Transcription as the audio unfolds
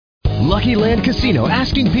Lucky Land Casino,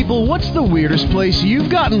 asking people, what's the weirdest place you've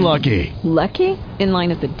gotten lucky? Lucky? In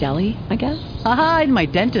line at the deli, I guess? Aha, in my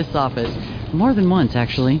dentist's office. More than once,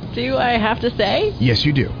 actually. Do I have to say? Yes,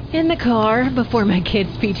 you do. In the car before my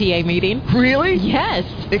kids' PTA meeting. Really? Yes.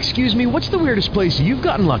 Excuse me, what's the weirdest place you've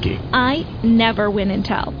gotten lucky? I never win and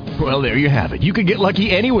tell. Well, there you have it. You can get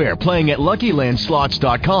lucky anywhere, playing at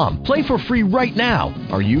LuckyLandSlots.com. Play for free right now.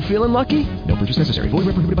 Are you feeling lucky? No purchase necessary. Void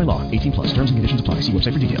where prohibited by law. 18 plus. Terms and conditions apply. See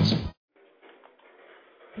website for details.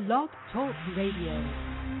 Blog Talk Radio.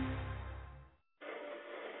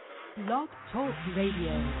 Blog Talk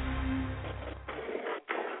Radio.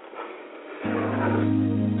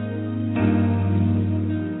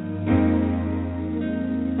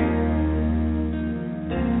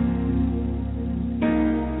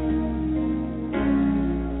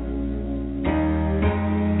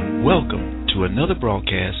 Welcome to another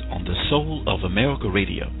broadcast on the Soul of America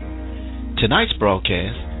Radio. Tonight's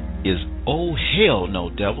broadcast is Oh Hell Naw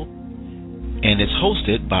Devil, and it's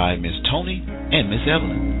hosted by Miss Tony and Miss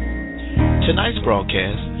Evelyn. Tonight's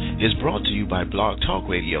broadcast is brought to you by Blog Talk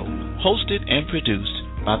Radio, hosted and produced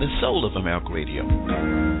by the Soul of America Radio.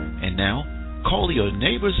 And now, call your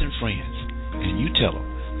neighbors and friends, and you tell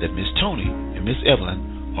them that Miss Tony and Miss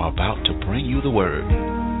Evelyn are about to bring you the word,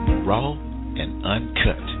 raw and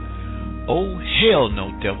uncut. Oh Hell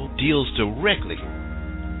Naw Devil deals directly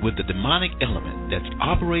with the demonic element that's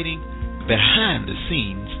operating behind the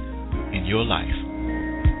scenes in your life.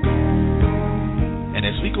 And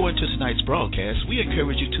as we go into tonight's broadcast, we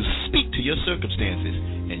encourage you to speak to your circumstances,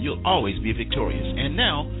 and you'll always be victorious. And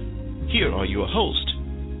now, here are your hosts,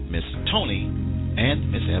 Miss Tony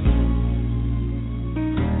and Miss Evelyn.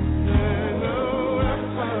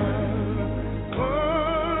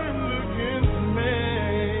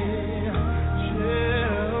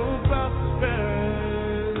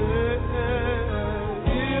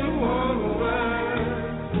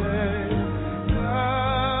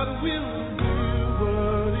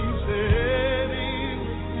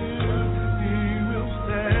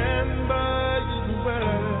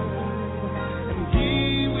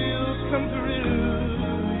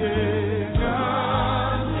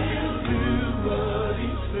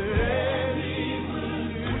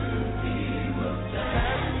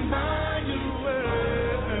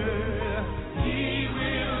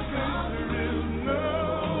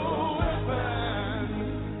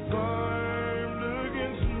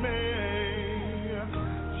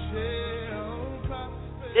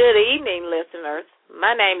 Good evening, listeners.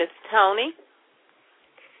 My name is Tony,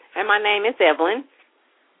 and my name is Evelyn.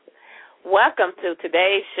 Welcome to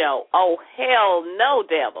today's show, Oh Hell Naw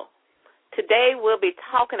Devil. Today we'll be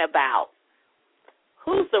talking about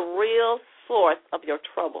who's the real source of your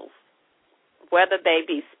troubles, whether they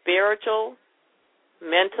be spiritual,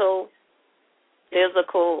 mental,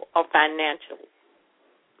 physical, or financial.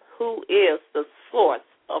 Who is the source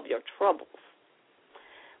of your troubles?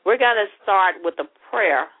 We're going to start with a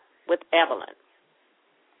prayer with Evelyn.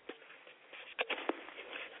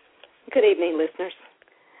 Good evening, listeners.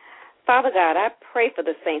 Father God, I pray for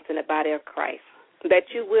the saints in the body of Christ, that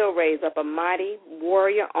you will raise up a mighty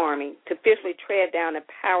warrior army to fiercely tread down the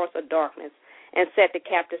powers of darkness and set the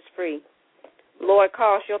captives free. Lord,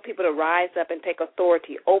 cause your people to rise up and take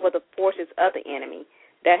authority over the forces of the enemy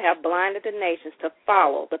that have blinded the nations to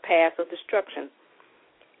follow the paths of destruction.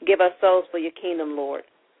 Give us souls for your kingdom, Lord.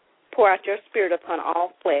 Pour out your spirit upon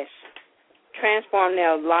all flesh. Transform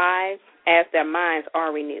their lives as their minds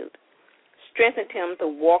are renewed. Strengthen them to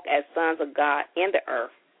walk as sons of God in the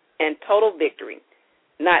earth in total victory,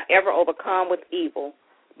 not ever overcome with evil,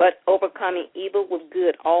 but overcoming evil with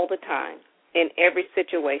good all the time, in every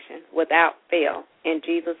situation, without fail. In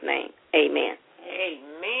Jesus' name, amen.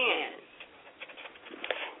 Amen.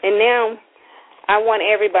 And now, I want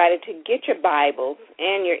everybody to get your Bibles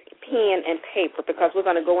and your pen and paper, because we're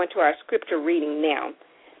going to go into our scripture reading now,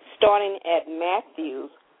 starting at Matthew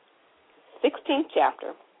 16th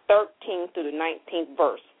chapter, 13th through the 19th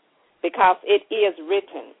verse, because it is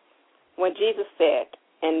written, when Jesus said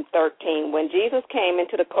in 13, when Jesus came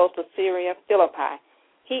into the coast of Syria, Philippi,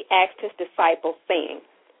 he asked his disciples, saying,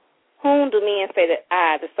 whom do men say that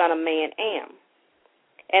I, the Son of Man, am?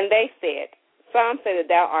 And they said, some say that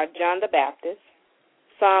thou art John the Baptist,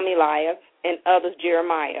 some Elias, and others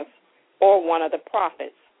Jeremiah, or one of the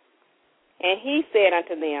prophets. And he said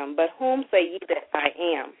unto them, but whom say ye that I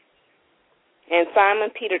am? And Simon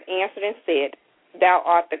Peter answered and said, thou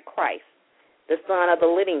art the Christ, the Son of the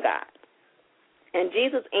living God. And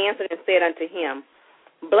Jesus answered and said unto him,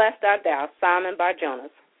 blessed art thou, Simon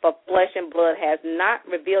Bar-Jonas, for flesh and blood has not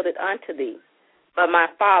revealed it unto thee, but my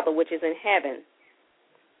Father which is in heaven.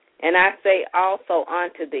 And I say also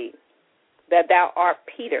unto thee, that thou art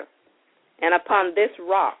Peter, and upon this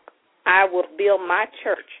rock I will build my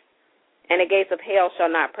church, and the gates of hell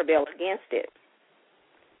shall not prevail against it.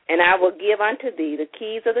 And I will give unto thee the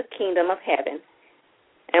keys of the kingdom of heaven,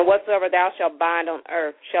 and whatsoever thou shalt bind on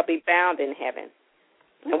earth shall be bound in heaven,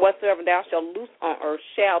 and whatsoever thou shalt loose on earth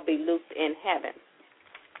shall be loosed in heaven.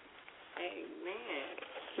 Amen.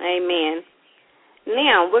 Amen.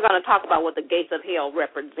 Now we're going to talk about what the gates of hell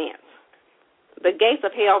represents. The gates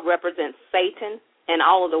of hell represent Satan and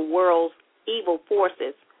all of the world's evil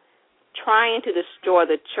forces trying to destroy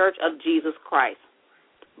the church of Jesus Christ.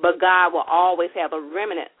 But God will always have a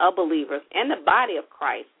remnant of believers in the body of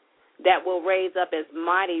Christ that will raise up as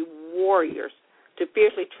mighty warriors to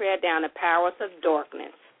fiercely tread down the powers of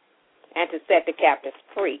darkness and to set the captives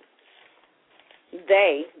free.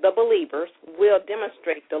 They, the believers, will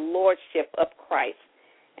demonstrate the lordship of Christ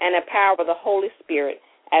and the power of the Holy Spirit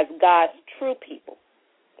as God's true people.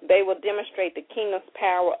 They will demonstrate the kingdom's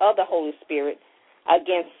power of the Holy Spirit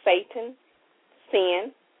against Satan,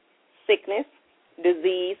 sin, sickness,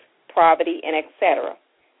 disease, poverty, and etc.,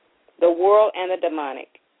 the world and the demonic.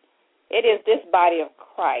 It is this body of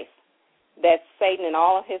Christ that Satan and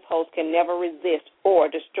all of his hosts can never resist or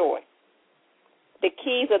destroy. The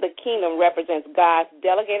keys of the kingdom represents God's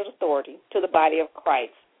delegated authority to the body of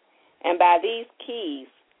Christ, and by these keys,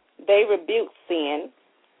 they rebuke sin,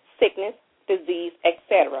 sickness, disease,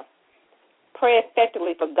 etc. Pray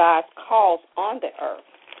effectively for God's cause on the earth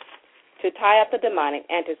to tie up the demonic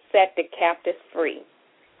and to set the captives free.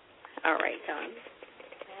 All right, Tom.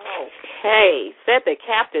 Okay, set the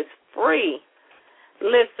captives free.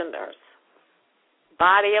 Listeners,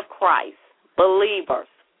 body of Christ, believers,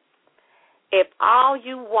 if all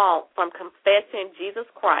you want from confessing Jesus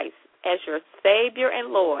Christ as your Savior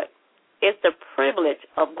and Lord is the privilege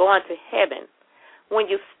of going to heaven when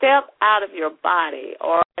you step out of your body,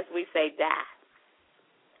 or as we say, die,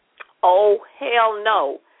 oh, hell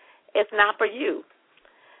no, it's not for you.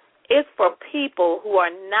 It's for people who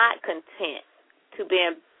are not content to be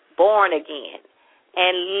born again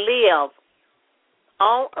and live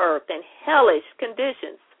on earth in hellish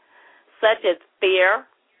conditions such as fear,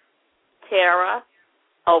 terror,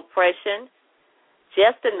 oppression,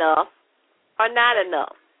 just enough or not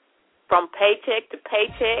enough, from paycheck to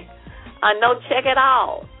paycheck, or no check at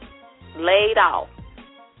all, laid off,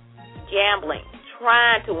 gambling,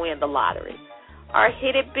 trying to win the lottery, or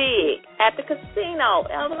hit it big at the casino,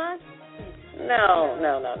 Evelyn.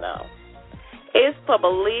 No. It's for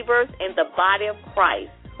believers in the body of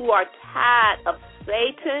Christ who are tired of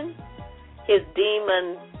Satan, his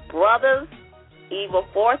demon brothers, evil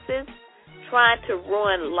forces, trying to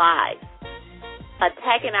ruin lives,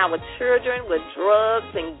 attacking our children with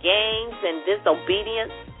drugs and gangs and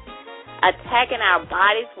disobedience, attacking our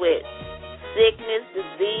bodies with sickness,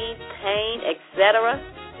 disease, pain, etc.,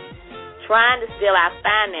 trying to steal our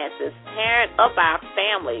finances, tearing up our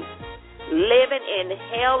families, living in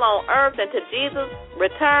hell on earth until Jesus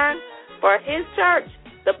return for his church,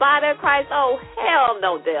 the body of Christ. Oh, hell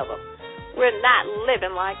no, devil. We're not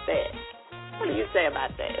living like that. What do you say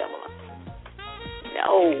about that, Evelyn?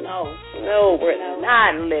 No, we're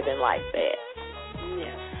not living like that.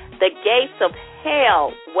 Yeah. The gates of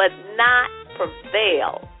hell would not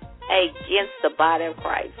prevail against the body of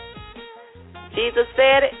Christ. Jesus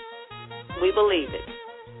said it. We believe it.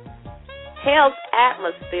 Hell's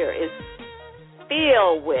atmosphere is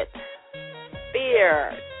filled with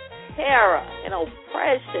fear, terror, and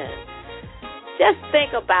oppression. Just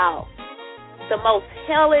think about the most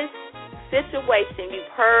hellish situation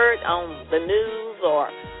you've heard on the news or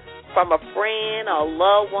from a friend or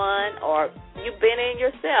loved one or you've been in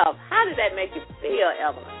yourself. How did that make you feel,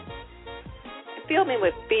 Evelyn? It filled me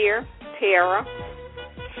with fear, terror,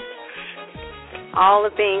 all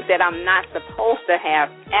the things that I'm not supposed to have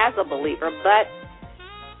as a believer, but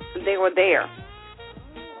they were there.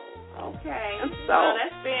 Okay. So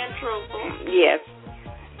that's being truthful. Yes.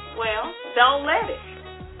 Well, don't let it.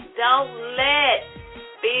 Don't let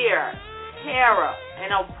fear, terror,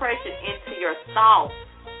 and oppression into your thoughts.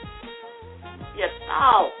 Your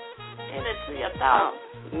thoughts. Into your thoughts.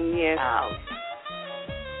 Yes.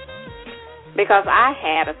 Because I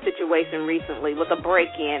had a situation recently with a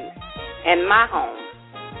break-in in my home,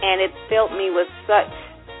 and it filled me with such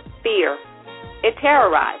fear. It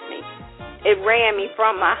terrorized me. It ran me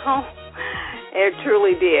from my home. It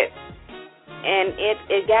truly did. And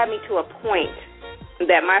it got me to a point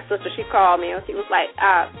that my sister, she called me, and she was like,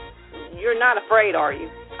 you're not afraid, are you?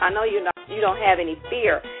 I know you don't have any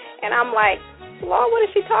fear. And I'm like, Lord, what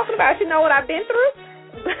is she talking about? You know what I've been through?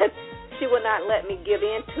 But she would not let me give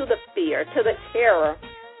in to the fear, to the terror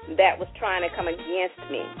that was trying to come against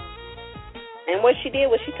me. And what she did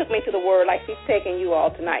was she took me to the Word, like she's taking you all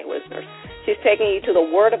tonight, listeners. She's taking you to the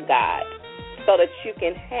Word of God so that you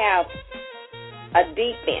can have a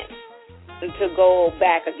defense to go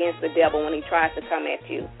back against the devil when he tries to come at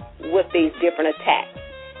you with these different attacks.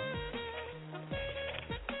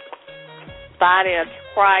 Body of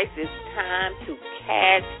Christ, it's time to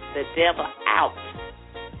cast the devil out.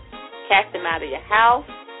 Cast him out of your house,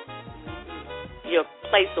 your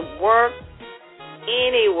place of work,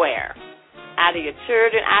 anywhere. Out of your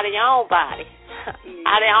children, out of your own body,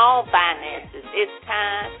 out of your own finances. It's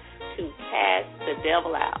time to cast the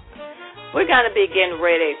devil out. We're going to be getting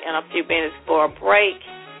ready in a few minutes for a break.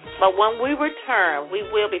 But when we return, we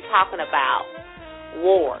will be talking about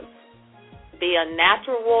wars. Be a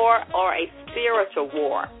natural war or a spiritual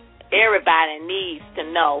war. Everybody needs to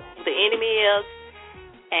know who the enemy is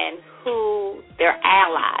and who their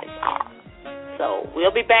allies are. So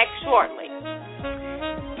we'll be back shortly.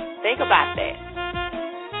 Think about that.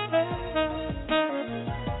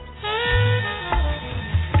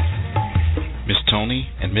 Miss Tony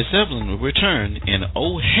and Miss Evelyn will return in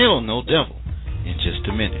Oh Hell No Devil in just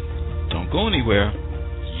a minute. Don't go anywhere.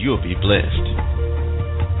 You'll be blessed.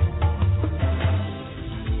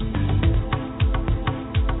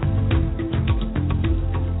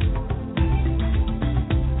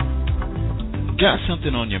 Got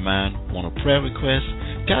something on your mind? Want a prayer request?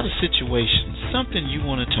 Got a situation? Something you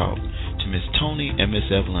want to talk to Miss Tony and Miss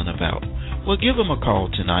Evelyn about? Well, give them a call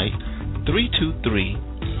tonight,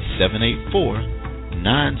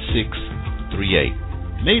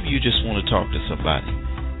 323-784-9638. Maybe you just want to talk to somebody.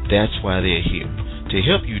 That's why they're here, to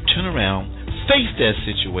help you turn around, face that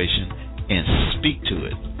situation, and speak to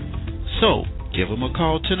it. So, give them a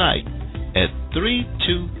call tonight at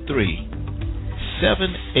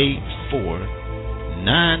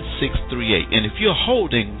 323-784-9638. And if you're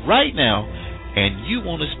holding right now and you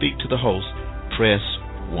want to speak to the host, press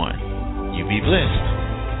 1. You be blessed.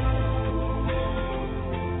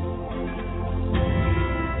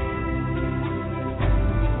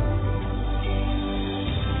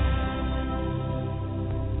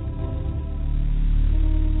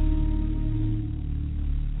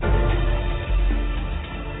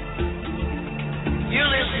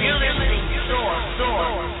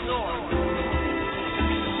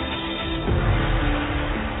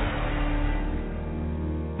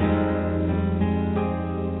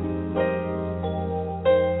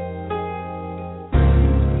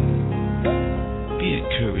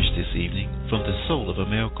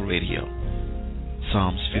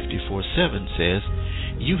 Psalms 54:7 says,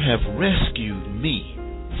 "You have rescued me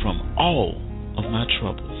from all of my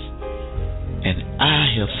troubles, and I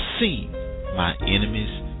have seen my enemies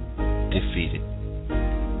defeated."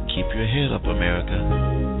 Keep your head up, America.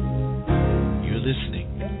 You're listening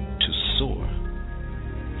to SOAR.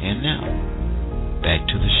 And now, back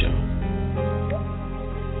to the show.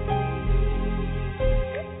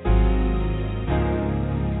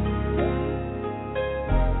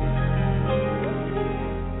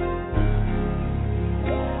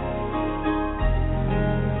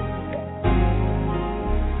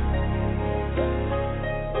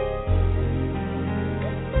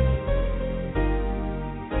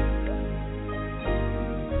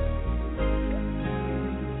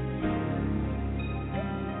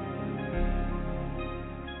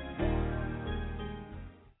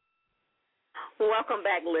 Welcome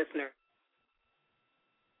back, listener.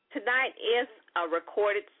 Tonight is a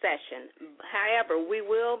recorded session. However, we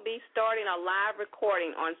will be starting a live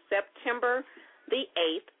recording on September the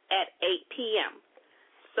 8th at 8 p.m.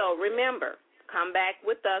 So remember, come back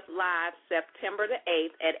with us live September the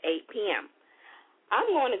 8th at 8 p.m. I'm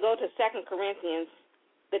going to go to 2 Corinthians,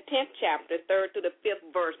 the 10th chapter, 3rd through the 5th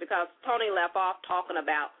verse, because Tony left off talking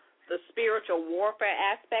about the spiritual warfare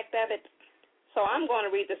aspect of it. So I'm going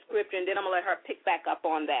to read the scripture, and then I'm going to let her pick back up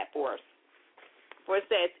on that for us. For it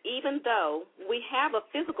says, "Even though we have a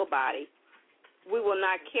physical body, we will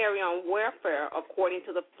not carry on warfare according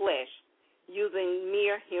to the flesh, using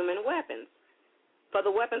mere human weapons. For the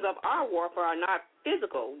weapons of our warfare are not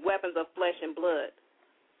physical weapons of flesh and blood.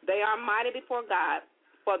 They are mighty before God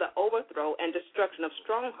for the overthrow and destruction of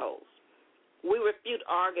strongholds. We refute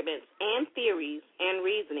arguments and theories and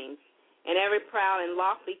reasonings, and every proud and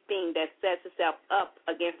lofty thing that sets itself up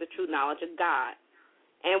against the true knowledge of God.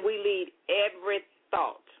 And we lead every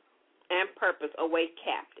thought and purpose away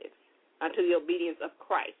captive unto the obedience of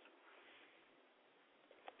Christ."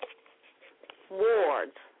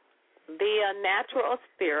 Wars, be a natural or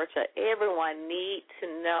spiritual, everyone needs to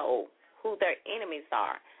know who their enemies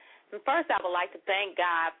are. And first, I would like to thank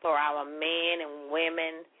God for our men and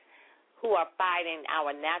women who are fighting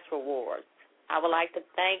our natural wars. I would like to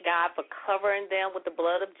thank God for covering them with the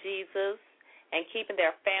blood of Jesus and keeping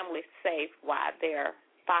their families safe while they're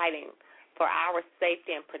fighting for our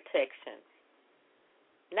safety and protection.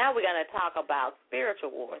 Now we're going to talk about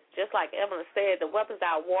spiritual wars. Just like Evelyn said, the weapons of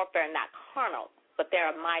our warfare are not carnal, but they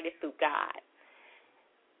are mighty through God.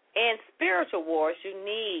 In spiritual wars, you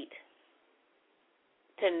need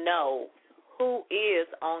to know who is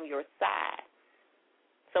on your side.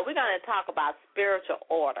 So we're going to talk about spiritual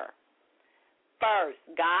order. First,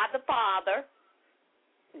 God the Father,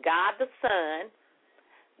 God the Son,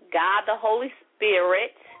 God the Holy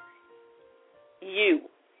Spirit, you,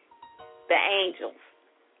 the angels,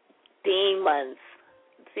 demons.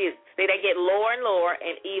 See, they get lower and lower,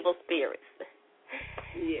 and evil spirits.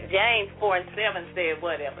 Yes. James 4:7 said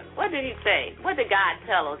whatever. What did he say? What did God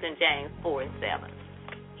tell us in James 4:7?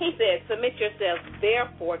 He said, submit yourselves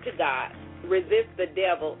therefore to God. Resist the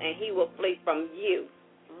devil, and he will flee from you.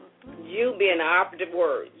 Mm-hmm. You being the operative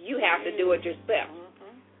word. You have to do it yourself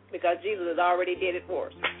because Jesus has already did it for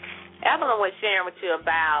us. Evelyn was sharing with you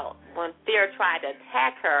about when fear tried to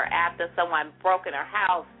attack her after someone broke in her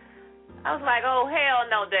house. I was like, oh, hell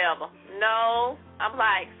no, devil. No. I'm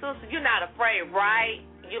like, sister, you're not afraid, right?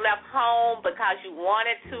 You left home because you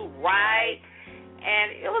wanted to, right?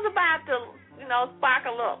 And it was about to, spark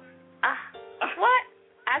a little, what?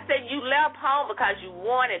 I said you left home because you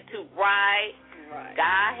wanted to, right? Right.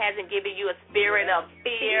 God hasn't given you a spirit of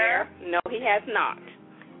fear. No, he has not.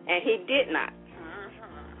 And he did not.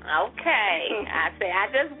 Okay. I said, I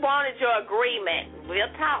just wanted your agreement.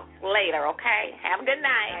 We'll talk later, okay? Have a good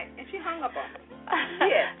night. And she hung up on me.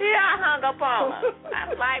 Yes. Yeah, I hung up on her. I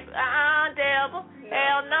was like, devil. No.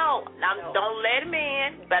 Hell no. Now, don't let him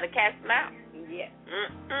in. You better cast him out. Yes.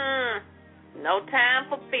 No time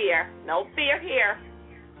for fear. No fear here.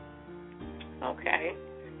 Okay.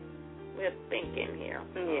 We're thinking here.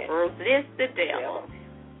 Yes. Resist the devil,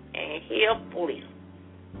 and he'll flee.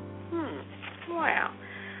 Wow.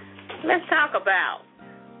 Let's talk about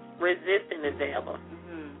resisting the devil.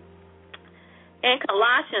 In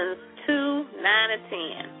Colossians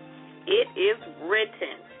 2:9-10, it is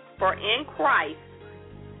written, for in Christ,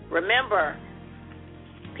 remember,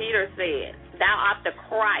 Peter said, thou art the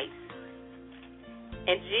Christ.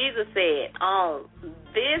 And Jesus said, on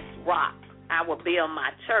this rock I will build my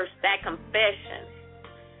church, that confession.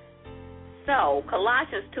 So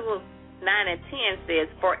Colossians 2:9-10 says,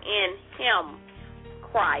 for in him,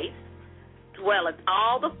 Christ, dwelleth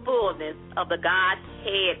all the fullness of the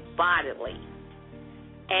Godhead bodily.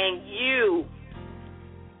 And you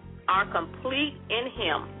are complete in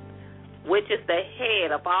him, which is the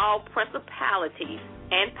head of all principalities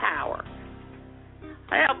and power.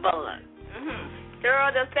 Evelyn,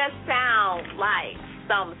 girl, does that sound like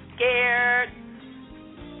some scared,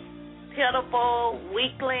 pitiful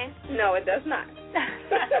weakling? No, it does not.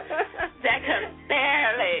 That can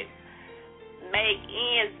barely make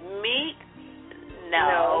ends meet?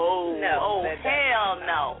 No. Oh, hell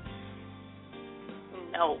no.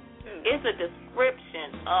 No. It's a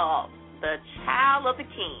description of the child of the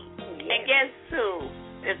king. Yes. And guess who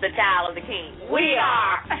is the child of the king? We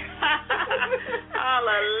are.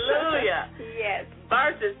 Hallelujah. Yes.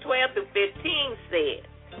 Verses 12-15 says,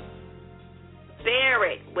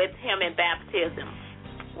 buried with him in baptism,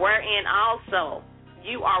 wherein also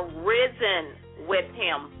you are risen with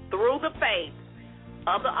him through the faith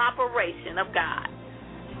of the operation of God,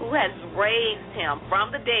 who has raised him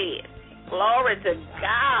from the dead. Glory to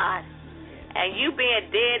God. And you being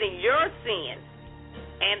dead in your sins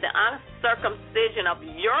and the uncircumcision of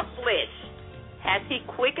your flesh has he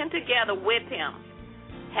quickened together with him,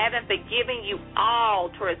 having forgiven you all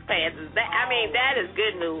trespasses. That is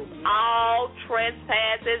good news. All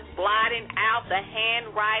trespasses, blotting out the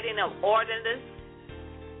handwriting of ordinance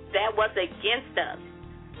that was against us,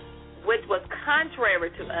 which was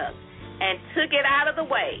contrary to us, and took it out of the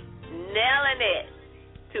way, nailing it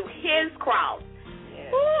to his cross. Yes.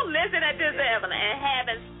 Ooh, listen at this, Evelyn. And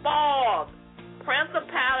having spoiled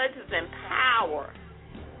principalities and power,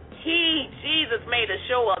 he, Jesus, made a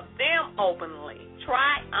show of them openly,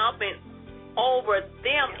 triumphing over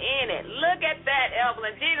them in it. Look at that,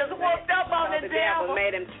 Evelyn. Jesus whooped up on the devil.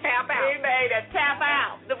 Made him tap out. He made him tap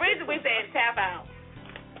out. The reason we say tap out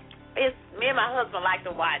is me and my husband like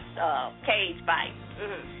to watch cage fights.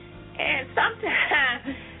 And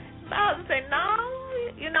sometimes my husband say, no,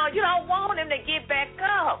 you don't want him to get back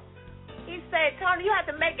up. He said, Tony, you have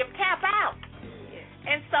to make him tap out.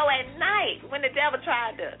 And so at night, when the devil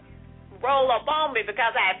tried to roll up on me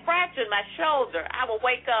because I had fractured my shoulder, I would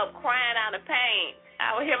wake up crying out of pain.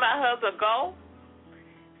 I would hear my husband go,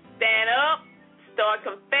 stand up, start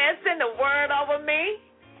confessing the word over me,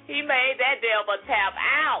 He made that devil tap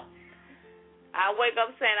out. I wake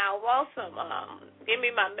up saying, I want some, give me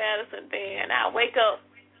my medicine then. I wake up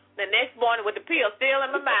the next morning with the pill still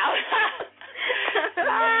in my mouth.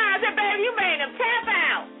 I said, baby, you made him tap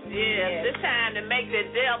out. Yeah, it's time to make the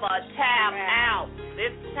devil tap out.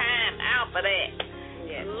 It's time out for that.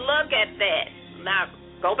 Yes. Look at that. Now,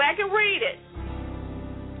 go back and read it.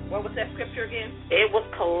 What was that scripture again? It was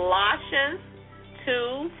Colossians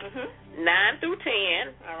 2, 9 through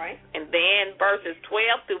 10. All right. And then verses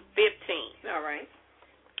 12 through 15. All right.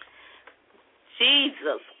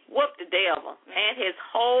 Jesus whooped the devil and his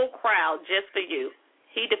whole crowd just for you.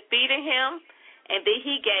 He defeated him, and then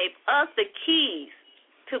he gave us the keys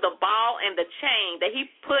to the ball and the chain that he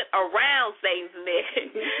put around Satan's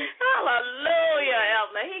neck. Hallelujah,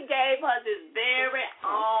 Evelyn. He gave us his very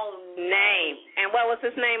own name. And what was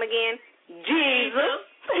his name again? Jesus.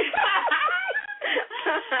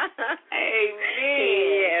 Amen.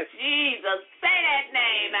 Yes. Jesus. Say that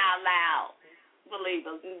name out loud,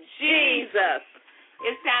 believers. Jesus.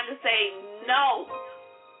 It's time to say no.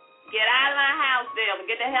 Get out of my house, devil.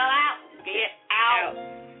 Get the hell out. Get out.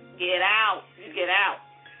 Get out. Get out.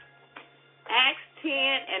 Acts 10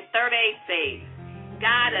 and 38 says,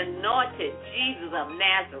 God anointed Jesus of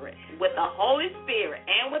Nazareth with the Holy Spirit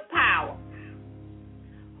and with power,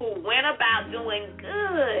 who went about doing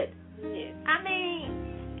good. Yes. I mean,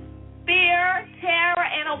 fear, terror,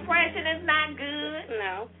 and oppression is not good.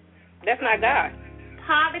 No, that's not God.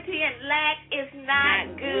 Poverty and lack is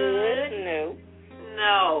not good. No.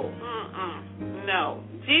 No. No.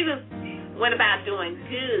 Jesus went about doing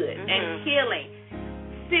good and healing.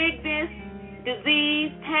 Sickness,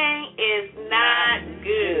 disease, pain is not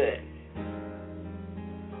good.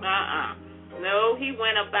 No, he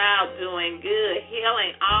went about doing good,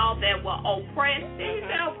 healing all that were oppressed. Did he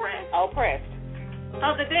say oppressed? Oppressed.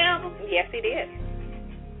 Of the devil? Yes, he did.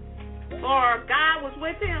 For God was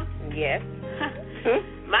with him? Yes.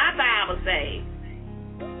 My Bible says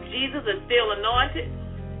Jesus is still anointed.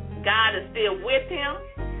 God is still with him.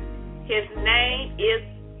 His name is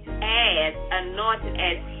as anointed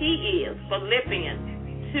as he is. Philippians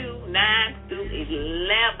 2, 9 through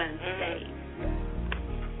 11 says.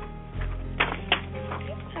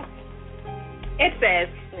 It says,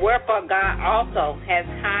 wherefore God also has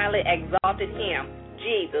highly exalted him,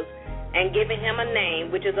 Jesus, and given him a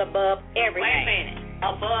name which is above every name. Wait a minute.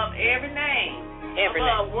 Above every name. name.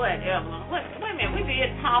 Above what, Evelyn? Wait a minute. We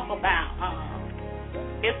did talk about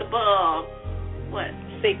it's above what?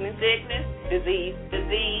 Sickness, disease,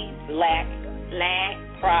 lack,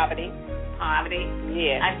 poverty.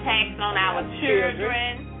 Yeah. Attacks on our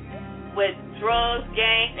children with drugs,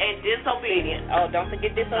 gangs, and disobedience. Oh, don't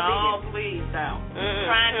forget disobedience. Oh, please don't.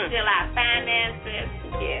 Trying to steal our finances.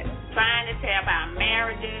 Yes. Trying to tear up our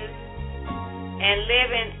marriages. And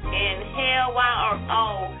living in hell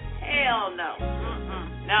hell no.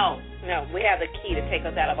 No, we have the key to take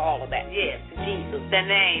us out of all of that. Yes. Jesus. The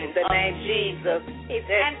name Jesus.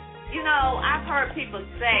 And, you know, I've heard people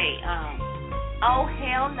say, oh,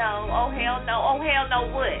 hell no, oh, hell no, oh, hell no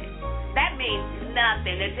what? That means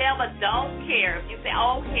nothing. The devil don't care if you say,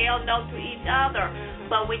 oh, hell no to each other.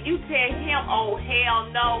 But when you tell him, oh, hell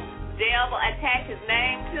no, devil attach his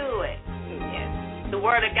name to it. Yes. The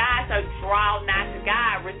word of God says, draw not to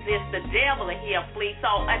God, resist the devil, and he'll flee.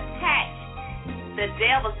 So attach the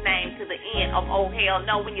devil's name to the end of oh, hell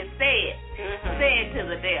no. When you say it, say it to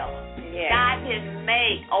the devil. Yes. God has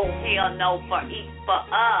made oh, hell no for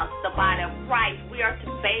us, the body of Christ. We are to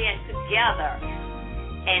band together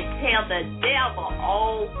and tell the devil,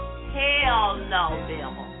 oh, hell no,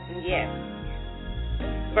 devil. Yes.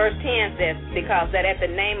 Verse 10 says, because that at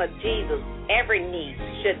the name of Jesus, every knee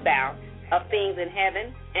should bow, of things in heaven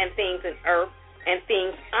and things in earth and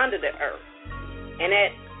things under the earth.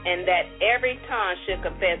 And that every tongue should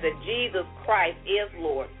confess that Jesus Christ is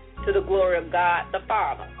Lord, to the glory of God the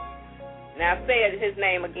Father. Now say his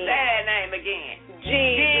name again. Say that name again.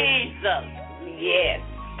 Jesus. Yes.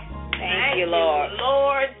 Thank you, Lord.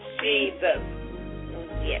 Lord Jesus.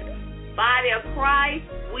 Yes. Body of Christ,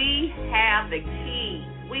 we have the key.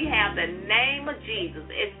 We have the name of Jesus.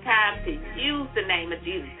 It's time to use the name of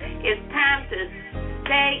Jesus. It's time to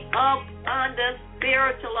stay up under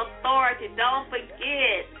spiritual authority. Don't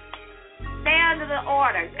forget. Stay under the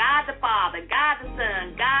order. God the Father, God the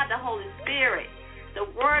Son, God the Holy Spirit. The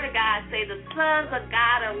Word of God says the sons of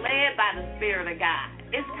God are led by the Spirit of God.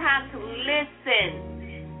 It's time to listen.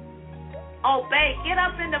 Obey. Get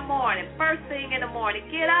up in the morning. First thing in the morning.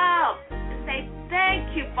 Get up. Say,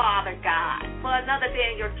 thank you, Father God, for another day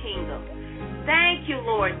in your kingdom. Thank you,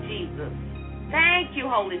 Lord Jesus. Thank you,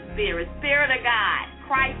 Holy Spirit, Spirit of God,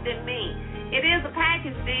 Christ in me. It is a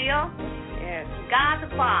package deal. Yes. God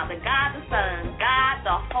the Father, God the Son, God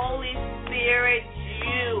the Holy Spirit,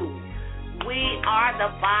 you. We are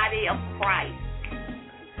the body of Christ.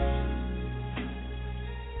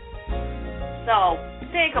 So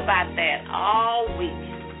think about that all week.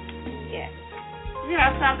 Yes. You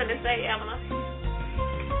have something to say, Emma?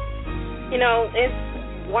 You know,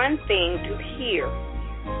 it's one thing to hear,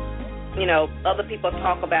 you know, other people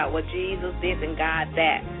talk about what Jesus this and God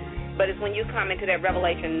that. But it's when you come into that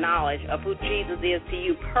revelation knowledge of who Jesus is to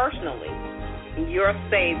you personally, your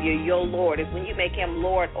Savior, your Lord, is when you make him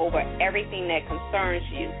Lord over everything that concerns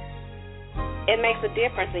you. It makes a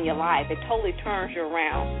difference in your life. It totally turns you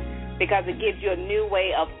around because it gives you a new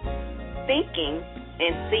way of thinking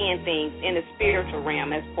and seeing things in the spiritual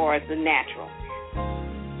realm as far as the natural.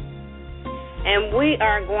 And we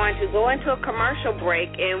are going to go into a commercial break,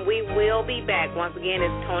 and we will be back. Once again,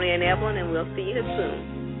 it's Tony and Evelyn, and we'll see you soon.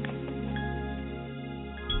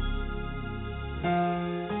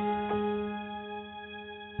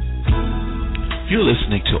 You're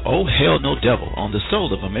listening to Oh Hell No Devil on the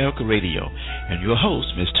Soul of America Radio, and your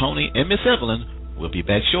hosts, Miss Tony and Miss Evelyn, will be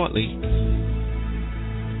back shortly.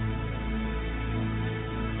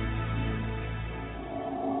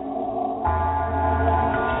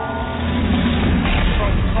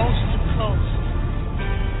 From coast to coast,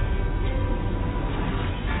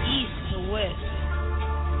 east to west,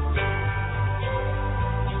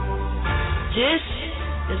 this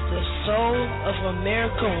is the Soul of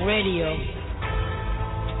America Radio.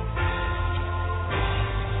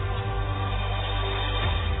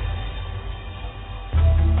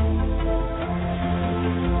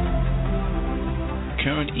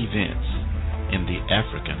 Current events in the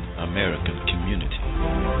African American community.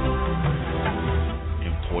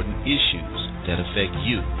 Important issues that affect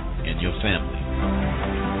you and your family.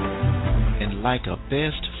 And like a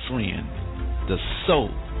best friend, the Soul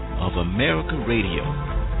of America Radio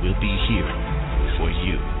will be here for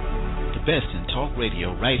you. The best in talk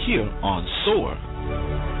radio right here on SOAR.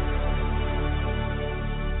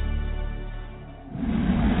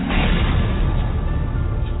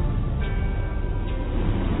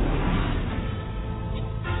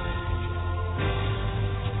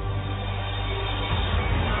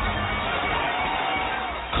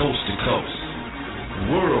 Coast to coast,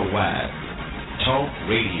 worldwide, talk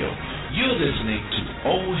radio. You're listening to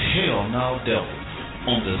Oh Hell Naw Devil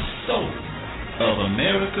on the Soul of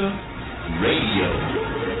America Radio.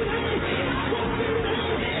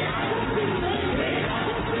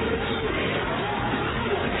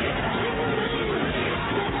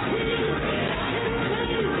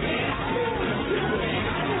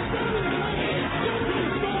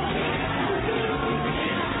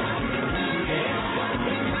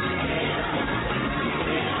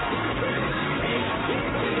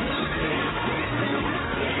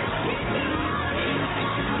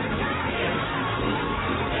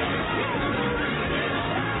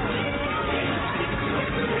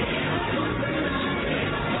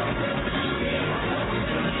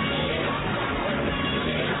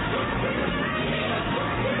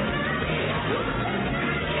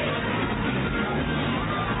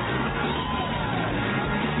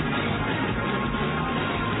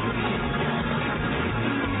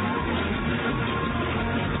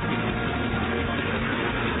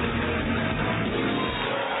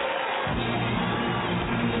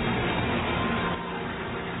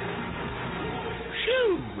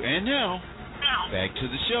 And now, back to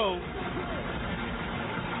the show.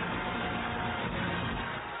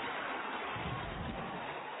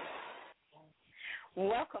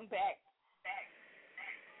 Welcome back.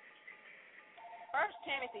 1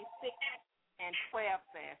 Timothy 6 and 12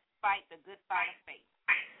 says, fight the good fight of faith.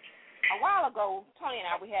 A while ago, Tony and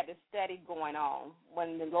I, we had this study going on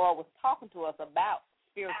when the Lord was talking to us about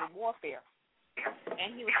spiritual warfare.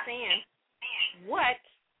 And he was saying, what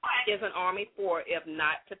is an army for if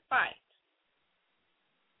not to fight?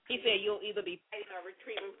 He said you'll either be fighting or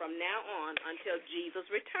retreating from now on until Jesus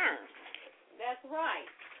returns. That's right.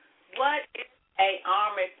 What is an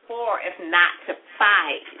army for if not to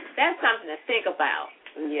fight? That's something to think about.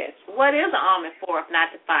 Yes. What is an army for if not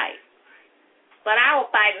to fight? But our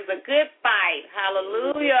fight is a good fight.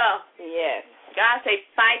 Hallelujah. Yes. God say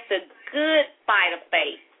fight the good fight of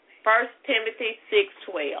faith. 1 Timothy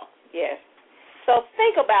 6:12. Yes. So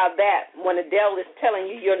think about that when the devil is telling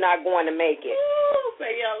you you're not going to make it. Ooh,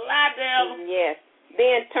 say you're a lie, devil. Yes.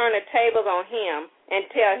 Then turn the tables on him and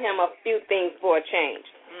tell him a few things for a change.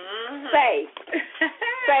 Mm-hmm. Say,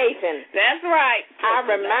 Satan. That's right. I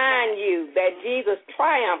remind you that Jesus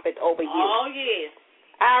triumphed over you. Oh, yes.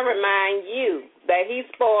 I remind you that he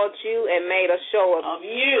spoiled you and made a show of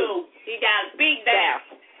you. He got beat down.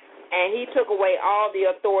 And he took away all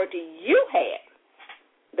the authority you had.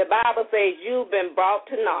 The Bible says you've been brought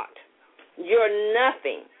to naught. You're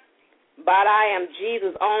nothing, but I am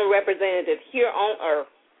Jesus' own representative here on earth.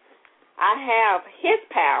 I have his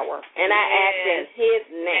power, and I act in his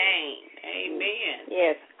name. Amen.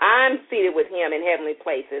 Yes, I'm seated with him in heavenly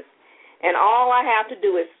places, and all I have to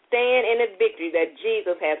do is stand in the victory that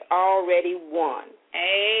Jesus has already won.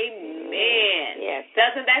 Amen. Yes.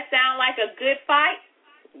 Doesn't that sound like a good fight?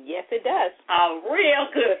 Yes, it does. A real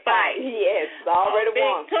good fight. Yes, already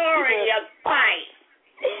won. Victorious fight.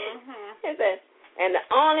 And the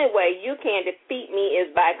only way you can defeat me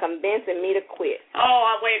is by convincing me to quit.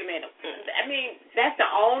 Oh, wait a minute. I mean, that's the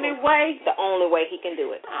only way? The only way he can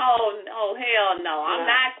do it. Oh, hell no. I'm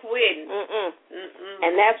not quitting.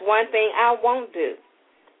 And that's one thing I won't do.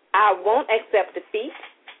 I won't accept defeat,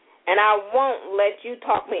 and I won't let you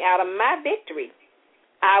talk me out of my victory.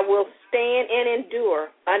 I will stand and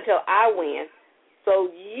endure until I win.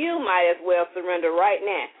 So you might as well surrender right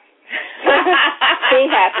now. He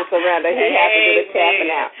has to surrender. He has to do the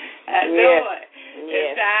tapping out. I know it.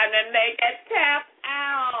 It's time to make a tap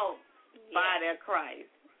out. Body of Christ.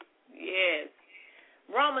 Yes.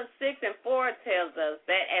 Romans 6:4 tells us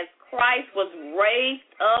that as Christ was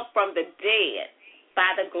raised up from the dead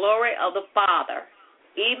by the glory of the Father,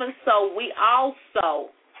 even so we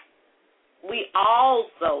also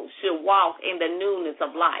should walk in the newness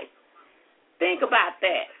of life. Think about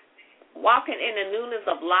that. Walking in the newness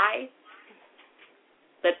of life,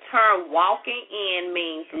 the term walking in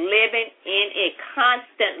means living in it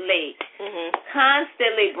constantly.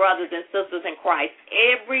 Constantly, brothers and sisters in Christ,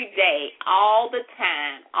 every day, all the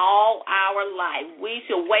time, all our life. We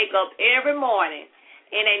should wake up every morning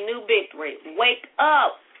in a new victory. Wake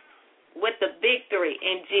up with the victory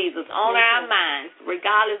in Jesus on our minds,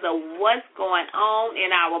 regardless of what's going on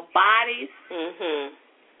in our bodies,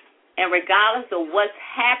 and regardless of what's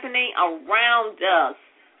happening around us.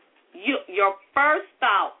 Your first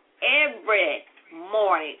thought every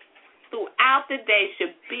morning throughout the day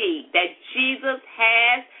should be that Jesus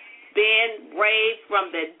has been raised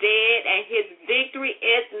from the dead, and his victory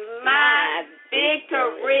is my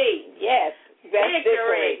victory. Yes,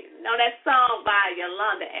 victory. Know that song by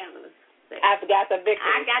Yolanda Evans? I've got the victory.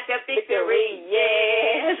 I got the victory.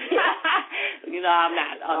 Yes. You know, I'm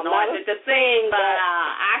not anointed to sing, but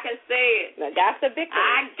I can say it. I got the victory.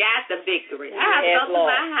 I got the victory. I have to go to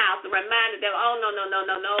my house and remind the devil,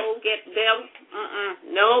 no, get the devil.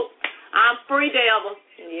 Nope. I'm free, devil.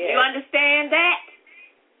 Yes. You understand that?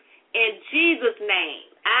 In Jesus' name,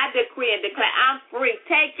 I decree and declare I'm free.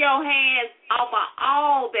 Take your hands off of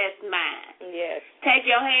all that's mine. Yes. Take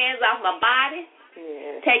your hands off my body.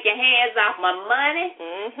 Yes. Take your hands off my money.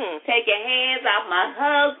 Take your hands off my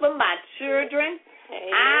husband, my children.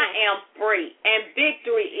 Amen. I am free, and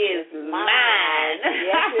victory is mine.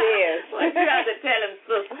 Yes, it is. What you have to tell him,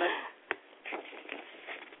 sister?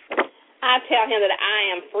 I tell him that I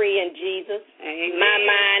am free in Jesus. Amen. My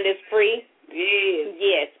mind is free. Yes.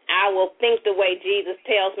 Yes, I will think the way Jesus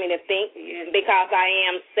tells me to think because I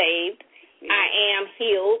am saved. Yes. I am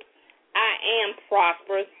healed. I am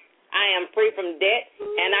prosperous. I am free from debt,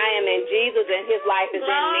 and I am in Jesus, and his life is in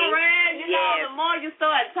me. You know, the more you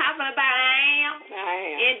start talking about I am.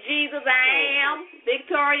 In Jesus, I am.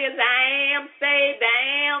 Victorious, I am. Saved,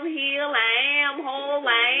 I am. Healed, I am. Whole,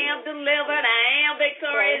 I am. Delivered, I am.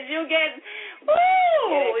 Victorious, you get,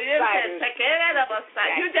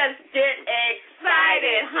 you just get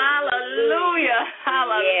excited. Hallelujah.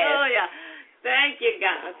 Hallelujah. Thank you,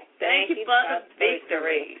 God. Thank you for the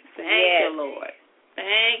victory. Thank you, Lord.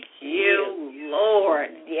 Thank you,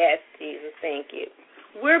 Lord. Yes, Jesus, thank you.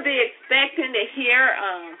 We'll be expecting to hear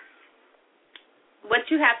what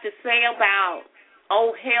you have to say about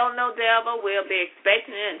Hell Naw Devil. We'll be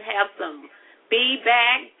expecting to have some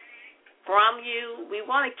feedback from you. We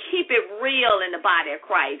want to keep it real in the body of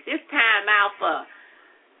Christ. It's time out for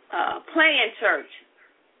playing church.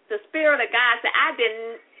 The Spirit of God said, I did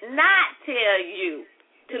not tell you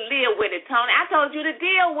to live with it, Tony. I told you to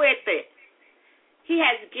deal with it. He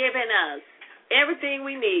has given us everything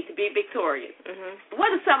we need to be victorious.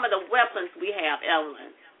 What are some of the weapons we have,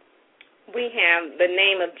 Evelyn? We have the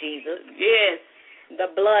name of Jesus. Yes.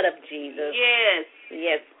 The blood of Jesus. Yes.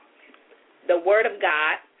 Yes. The Word of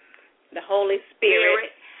God. The Holy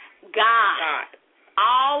Spirit. God.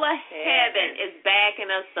 All of heaven is backing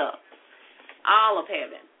us up. All of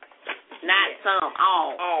heaven. Not some.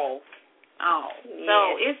 All. Yes. So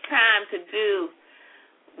it's time to do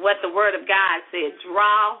what the Word of God said,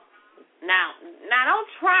 draw. Now don't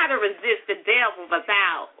try to resist the devil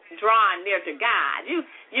without drawing near to God. You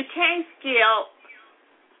can't skip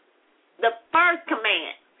the first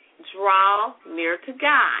command, draw near to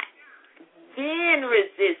God. Then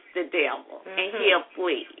resist the devil, and he'll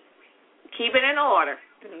flee. Keep it in order.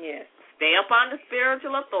 Yes. Stay up on the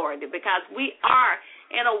spiritual authority, because we are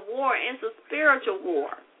in a war. It's a spiritual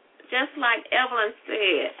war. Just like Evelyn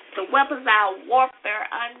said, the weapons of our warfare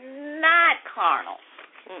are not carnal.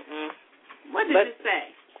 What did you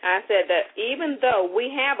say? I said that even though we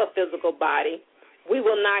have a physical body, we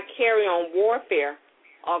will not carry on warfare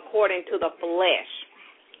according to the flesh.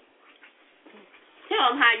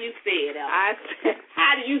 Tell them how you say it, Ellen.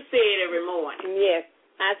 How do you say it every morning? Yes.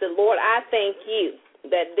 I said, Lord, I thank you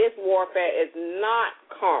that this warfare is not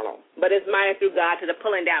carnal, but it's mighty through God to the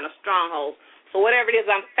pulling down of strongholds. So whatever it is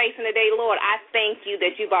I'm facing today, Lord, I thank you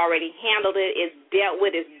that you've already handled it. It's dealt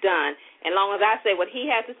with. It's done. And as long as I say what he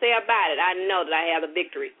has to say about it, I know that I have the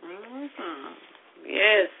victory.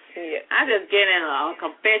 Yes. I just get in a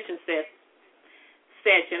confession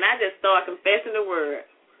session. I just start confessing the word.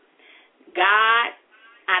 God,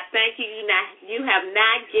 I thank you. You have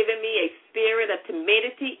not given me a spirit of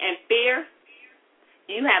timidity and fear.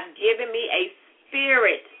 You have given me a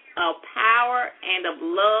spirit of power and of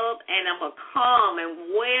love and of a calm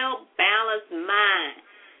and well-balanced mind,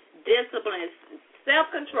 discipline,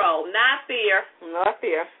 self-control, not fear. Not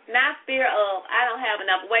fear. Not fear of, I don't have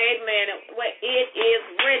enough. Wait a minute. Wait, it is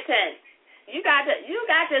written. You got to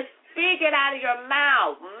speak it out of your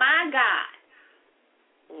mouth. My God.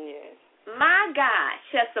 Yes. My God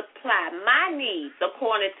shall supply my needs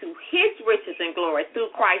according to his riches and glory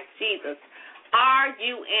through Christ Jesus. Are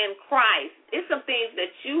you in Christ? It's some things that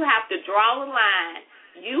you have to draw the line.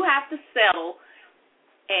 You have to settle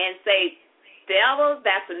and say, devil,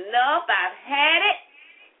 that's enough. I've had it.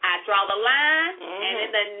 I draw the line. And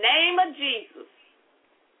in the name of Jesus.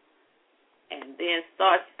 And then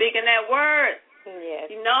start speaking that word. Yes.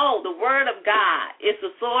 You know, the word of God is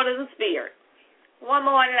the sword of the Spirit. One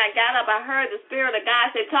morning I got up, I heard the Spirit of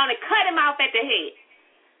God say, Tony, cut him off at the head.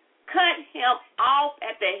 Cut him off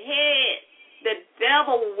at the head. The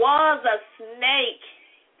devil was a snake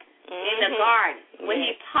in the garden when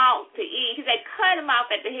he talked to Eve. He said, cut him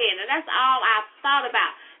off at the head. And that's all I thought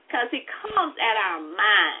about, because he comes at our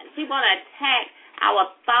minds. He want to attack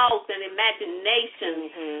our thoughts and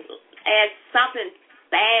imagination as something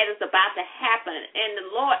bad is about to happen. And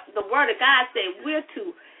the word of God said we're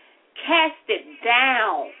to cast it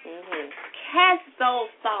down. Cast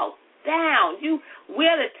those thoughts down.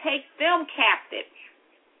 We're to take them captive.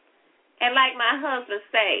 And like my husband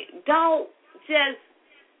say, don't just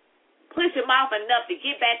push him off enough to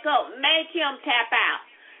get back up. Make him tap out.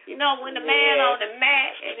 You know, when the man on the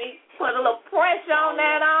mat and he put a little pressure on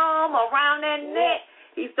that arm, around that neck,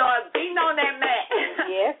 he started beating on that mat.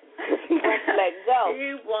 Yes. He wants to let go.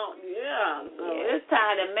 It's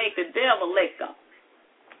time to make the devil let go.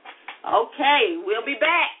 Okay, we'll be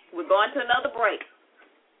back. We're going to another break.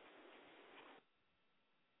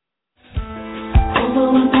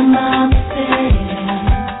 What my mama said,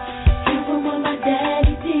 even what my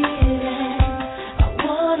daddy did, I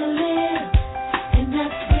wanna live and not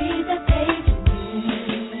read that page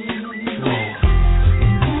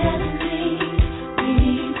Imagine me,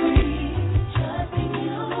 trusting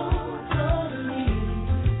you totally.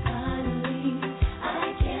 Finally,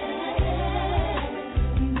 I can.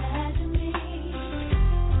 Imagine me.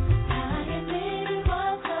 I admit it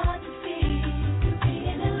was hard to see you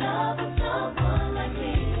being in love with someone like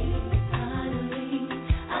me.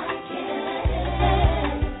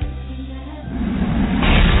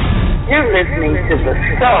 You're listening to the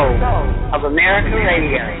Soul of American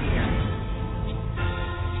Radio.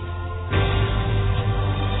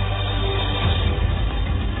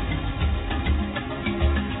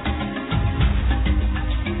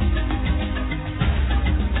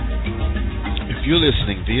 If you're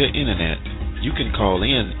listening via internet, you can call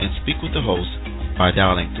in and speak with the host by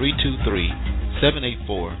dialing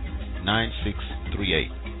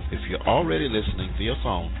 323-784-9638. If you're already listening via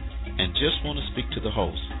phone and just want to speak to the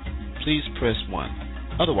host, please press 1.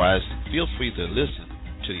 Otherwise, feel free to listen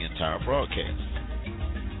to the entire broadcast.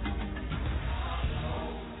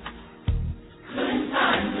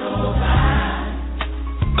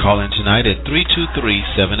 Call in tonight at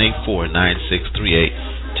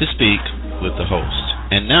 323-784-9638 to speak with the host.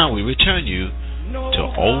 And now we return you to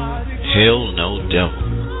Oh Hell No Devil.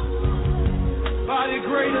 Nobody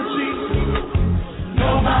greater, Jesus.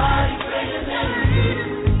 Nobody greater than you.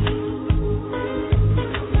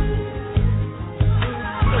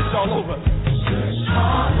 It's all over. Couldn't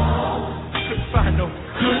find nobody.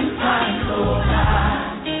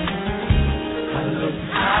 I looked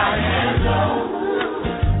high and low.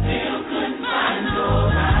 Still couldn't find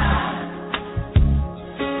nobody.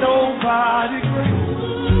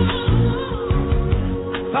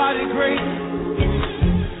 Nobody great.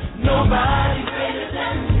 Nobody greater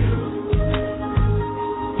than you.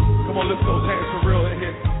 Come on, lift those hands for real in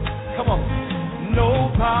here. Come on.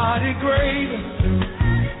 Nobody greater.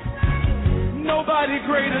 Nobody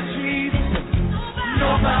greater, Jesus.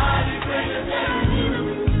 Nobody greater than you.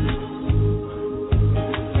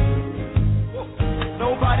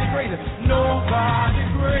 Nobody greater. Nobody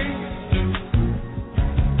greater.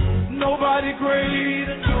 Nobody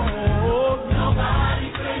greater. No. Nobody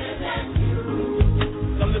greater than you.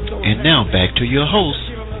 And now back to your hosts,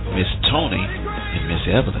 Miss Tony and Miss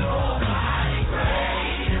Evelyn.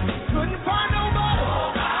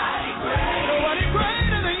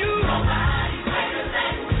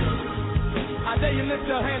 You lift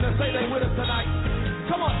your hand and say they with us tonight.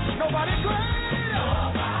 Come on, nobody greater.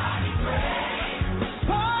 Nobody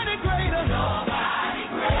greater. Party greater. Nobody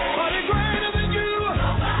greater. Party greater than you.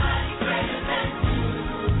 Nobody greater than you.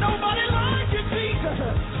 Nobody like you,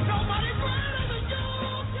 Jesus. Nobody greater than you.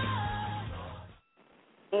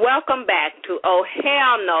 Welcome back to Oh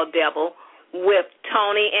Hell No Devil with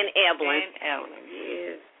Tony and Evelyn.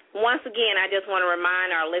 Yes. Once again, I just want to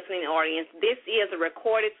remind our listening audience, this is a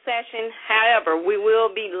recorded session. However, we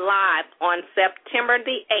will be live on September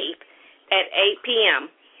the 8th at 8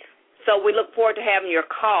 p.m. So we look forward to having your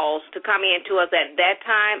calls to come in to us at that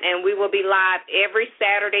time, and we will be live every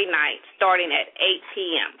Saturday night starting at 8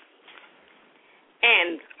 p.m.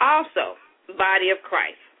 And also, Body of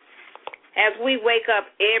Christ. As we wake up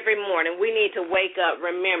every morning, we need to wake up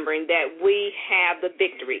remembering that we have the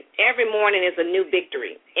victory. Every morning is a new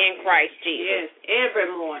victory in Christ Jesus. Yes, every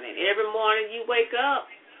morning. Every morning you wake up,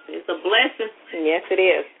 it's a blessing. Yes, it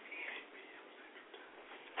is.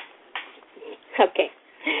 Okay.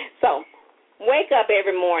 So, wake up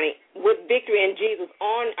every morning with victory in Jesus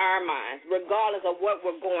on our minds, regardless of what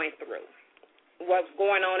we're going through, what's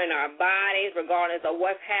going on in our bodies, regardless of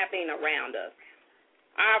what's happening around us.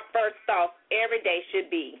 Our first thought every day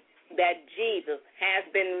should be that Jesus has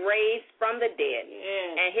been raised from the dead,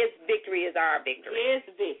 and his victory is our victory. His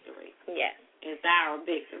victory is our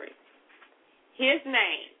victory. His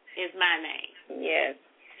name is my name. Yes.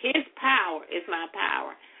 His power is my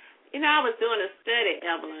power. You know, I was doing a study,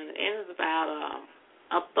 Evelyn, and it was about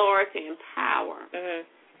authority and power. Mm-hmm.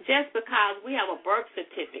 Just because we have a birth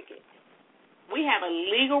certificate, we have a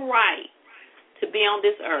legal right to be on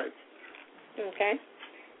this earth. Okay.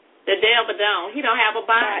 The devil don't. He don't have a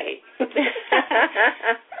body. And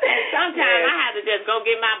sometimes I have to just go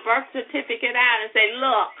get my birth certificate out and say,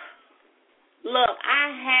 look, I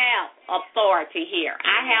have authority here.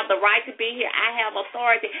 I have the right to be here. I have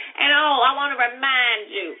authority. And, I want to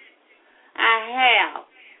remind you, I have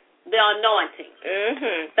the anointing.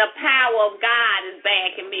 Mm-hmm. The power of God is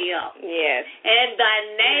backing me up. Yes. In the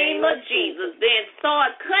name of Jesus, then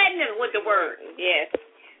start cutting it with the word. Yes.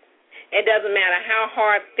 It doesn't matter how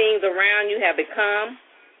hard things around you have become,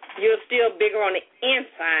 you're still bigger on the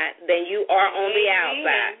inside than you are on the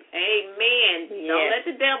outside. Amen. Yes. Don't let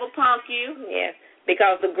the devil punk you. Yes,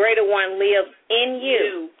 because the greater one lives in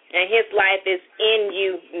you, and his life is in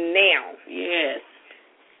you now. Yes.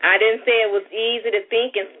 I didn't say it was easy to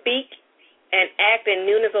think and speak and act in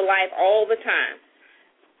newness of life all the time.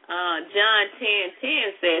 John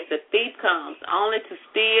 10:10 says, the thief comes only to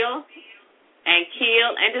steal and kill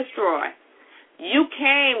and destroy. You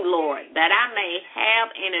came, Lord, that I may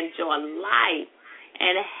have and enjoy life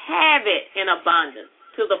and have it in abundance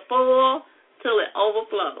to the full till it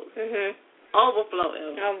overflows. Mm-hmm. Overflow.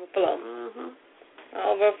 Mm-hmm.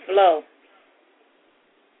 Overflow.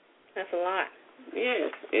 That's a lot.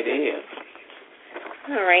 Yes, it is.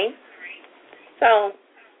 All right. So,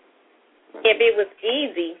 if it was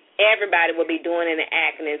easy, everybody would be doing it and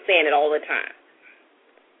acting and saying it all the time.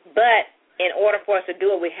 But in order for us to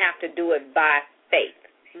do it, we have to do it by faith.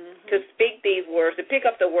 Mm-hmm. To speak these words, to pick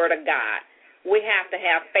up the word of God, we have to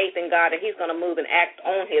have faith in God that he's going to move and act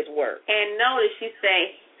on his word. And notice you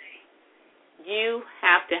say, you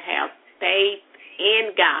have to have faith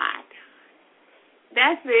in God.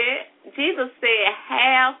 That's it. Jesus said,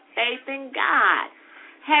 have faith in God.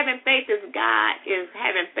 Having faith in God is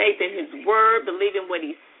having faith in his word, believing what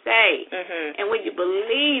he say. Mm-hmm. And when you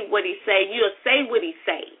believe what he say, you'll say what he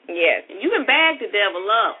say. Yes. And you can bag the devil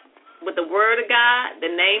up with the word of God, the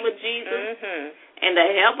name of Jesus, and the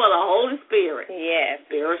help of the Holy Spirit. Yes.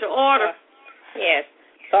 Spiritual order. Yes.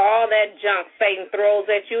 So all that junk Satan throws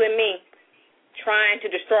at you and me, trying to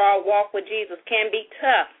destroy our walk with Jesus, can be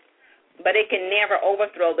tough, but it can never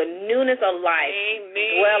overthrow the newness of life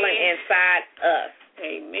dwelling inside us.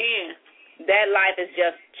 Amen. That life is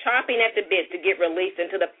just chomping at the bit to get released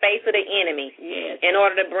into the face of the enemy in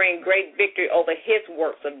order to bring great victory over his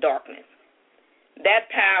works of darkness. That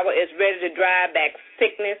power is ready to drive back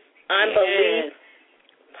sickness, unbelief,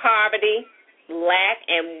 poverty, lack,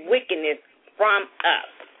 and wickedness from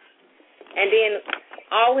us. And then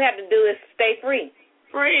all we have to do is stay free.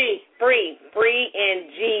 Free in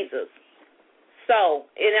Jesus.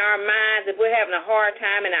 So, in our minds, if we're having a hard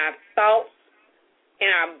time in our thoughts,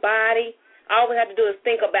 in our body, all we have to do is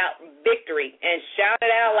think about victory and shout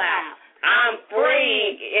it out loud. I'm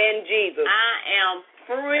free in Jesus. I am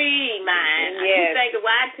free, man. Yes. You think of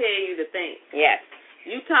what I tell you to think. Yes.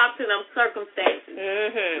 You talk to them circumstances.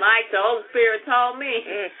 Mm-hmm. Like the Holy Spirit told me.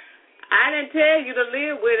 I didn't tell you to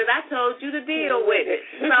live with it. I told you to deal with it.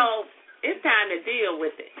 So it's time to deal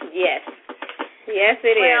with it. Yes. Yes,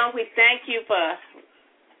 it is. Well, we thank you for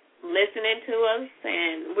listening to us,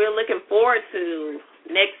 and we're looking forward to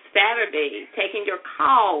next Saturday taking your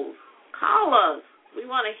calls. Call us. We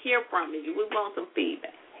want to hear from you. We want some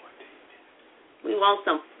feedback. We want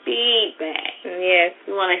some feedback. Yes.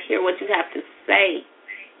 We want to hear what you have to say.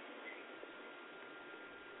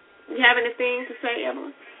 You have anything to say,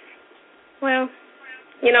 Evelyn? Well,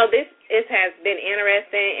 this has been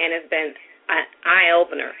interesting, and it's been an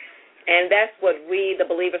eye-opener. And that's what we, the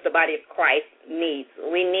believers, the body of Christ, needs.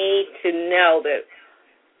 We need to know that,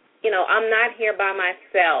 I'm not here by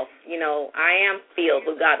myself. I am filled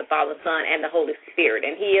with God the Father, Son, and the Holy Spirit,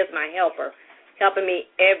 and He is my helper, helping me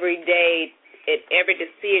every day at every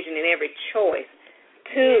decision and every choice,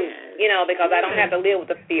 too, because I don't have to live with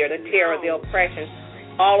the fear, the terror, the oppression,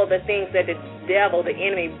 all of the things that the devil, the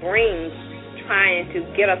enemy, brings trying to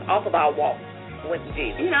get us off of our walk with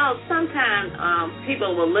Jesus. Sometimes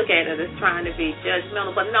people will look at it as trying to be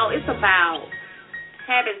judgmental, but no, it's about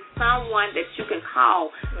having someone that you can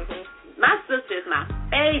call. Mm-hmm. My sister is my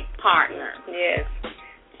faith partner. Yes.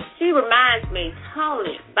 She reminds me,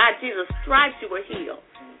 Tony, by Jesus' stripes you were healed.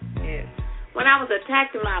 Yes. When I was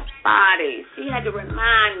attacked in my body, she had to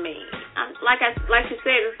remind me. Like she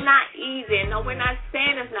said, it's not easy. No, we're not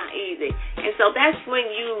saying it's not easy. And so that's when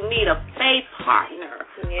you need a faith partner,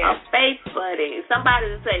 a faith buddy,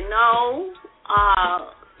 somebody to say, no,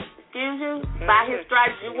 excuse you, by His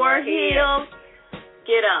stripes you were healed.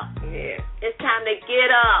 Get up. Yeah. It's time to get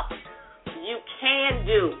up. You can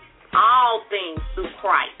do all things through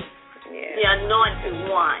Christ. Yes. The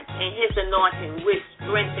anointed one, and His anointing which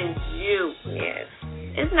strengthens you. Yes.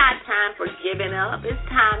 It's not time for giving up. It's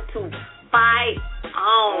time to fight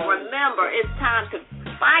on. Remember, it's time to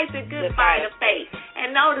fight the good fight of faith.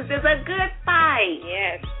 And notice, it's a good fight.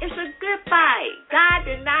 Yes. It's a good fight. God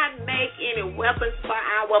did not make any weapons for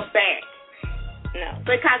our back. No.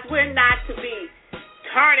 Because we're not to be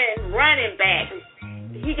turning, running back.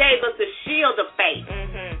 He gave us a shield of faith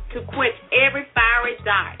to quench every fiery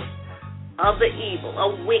dart of the evil,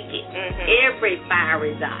 of wicked, every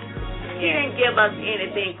fiery dart. He didn't give us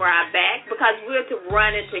anything for our back because we're to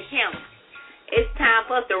run into Him. It's time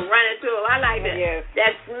for us to run into Him. I like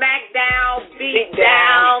that smack down, beat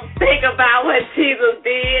down. Think about what Jesus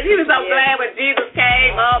did. He was so glad when Jesus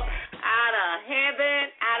came up out of heaven,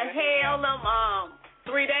 out of hell,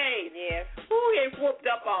 3 days. Yes. Ooh, he whooped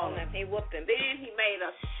up on him. He whooped him. Then He made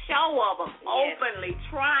a show of them, openly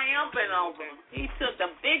triumphant over them. He took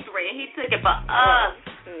the victory, and He took it for us.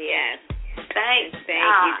 Yes. Thank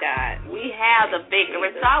you, God. We have the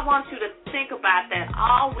victory. So I want you to think about that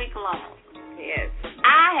all week long. Yes.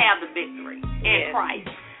 I have the victory in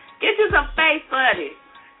Christ. Get you some faith buddies.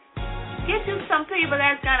 Get you some people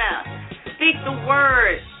that's going to speak the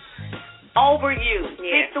word over you.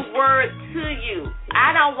 Speak the word to you.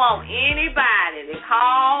 I don't want anybody to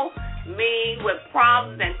call me with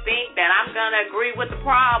problems and think that I'm going to agree with the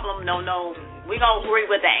problem. No. We're going to agree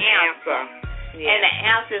with the answer. Yes. And the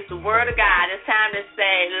answer is the word of God. It's time to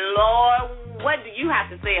say, Lord, what do you have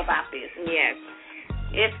to say about this? Yes.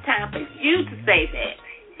 It's time for you to say that.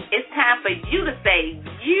 It's time for you to say,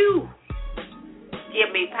 you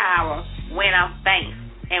give me power when I'm faint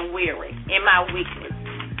and weary in my weakness.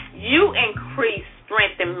 You increase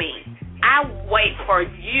strength in me. I wait for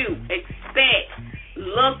you, expect,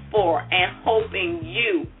 look for, and hope in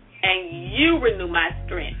you, and you renew my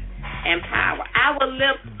strength and power. I will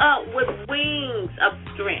lift up with wings of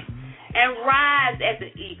strength and rise as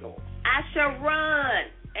an eagle. I shall run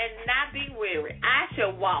and not be weary. I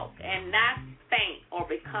shall walk and not faint or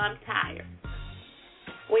become tired.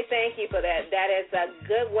 We thank you for that. That is a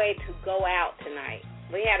good way to go out tonight.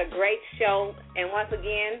 We had a great show, and once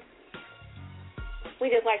again, we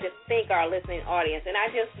just like to thank our listening audience. And I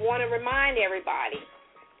just want to remind everybody,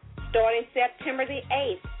 starting September the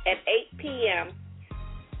 8th at 8 p.m.,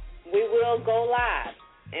 we will go live,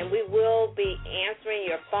 and we will be answering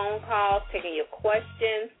your phone calls, taking your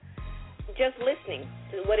questions, just listening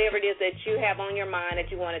whatever it is that you have on your mind that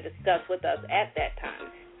you want to discuss with us at that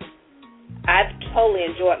time. I've totally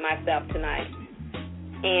enjoyed myself tonight.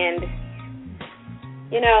 And,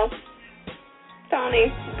 Tony,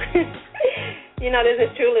 this is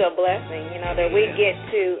truly a blessing, that we get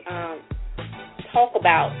to talk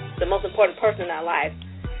about the most important person in our life.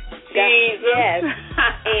 Jesus. Yes.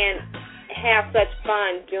 And have such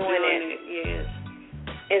fun doing it. Yes.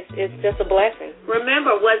 It's just a blessing.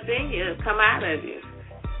 Remember, what's in you come out of you.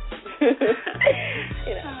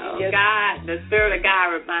 God, the Spirit of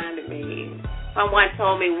God reminded me. Someone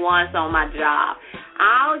told me once on my job,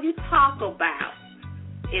 all you talk about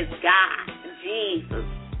is God, Jesus,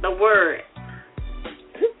 the Word.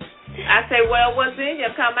 I say, well, what's in you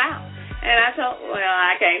come out. And I told,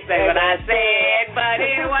 I can't say what I said, but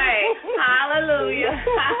anyway, hallelujah.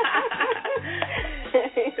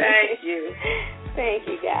 Thank you. Thank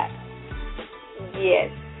you, God.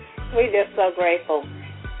 Yes, we're just so grateful,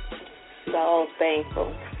 so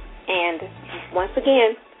thankful. And once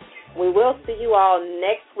again, we will see you all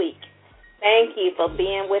next week. Thank you for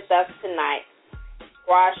being with us tonight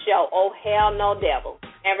for our show, Oh, Hell Naw Devil.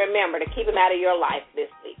 And remember to keep him out of your life this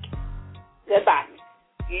week. Goodbye.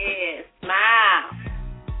 Yes, smile.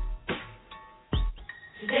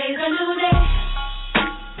 Today's a new day,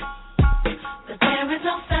 but there is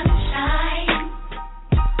no sunshine.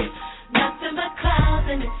 Nothing but clouds,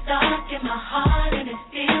 and it's dark in my heart, and it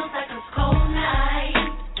feels like a cold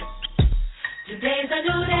night. Today's a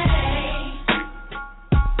new day,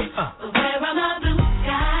 but where are my blue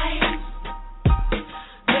skies?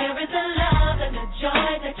 Where is the love and the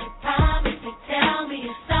joy that you promised me? Tell me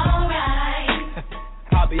it's alright.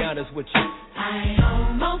 I'll be honest with you. I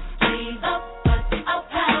almost gave up, but a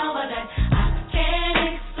power that I can't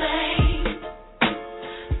explain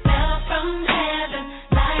fell from heaven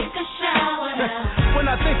like a shower now. When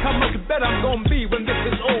I think how much better I'm gonna be when this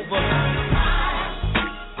is over.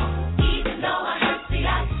 Even though I hurt, see,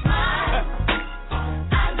 I smile.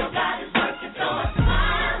 I know God is working, so I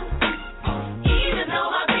smile. Even though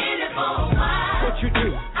I've been here for a while. What you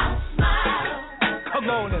do? I'll smile. Come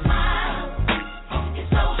on and smile. It's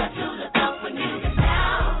so hard to look up when you get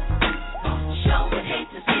down. Sure would hate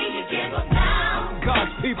to see you give up now.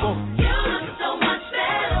 God's people. You look so much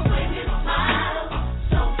better when you smile.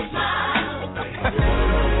 So smile.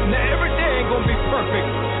 Now every day ain't gonna be perfect,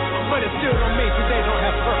 but it still don't mean today don't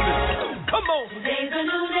have purpose. Come on. Today's a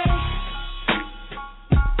new day,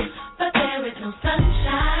 but there is no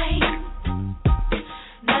sunshine.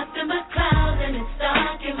 Nothing but clouds, and it's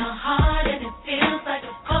dark in my heart, and it feels like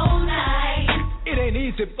a cold night. It ain't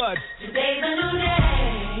easy, but today's a new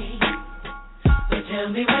day. But tell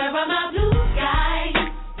me, where are my blue skies?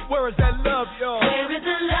 where is that love, y'all? Where is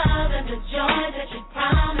the love and the joy that you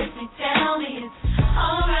promised me? Tell me it's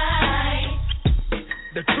alright.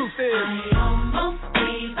 The truth is, I almost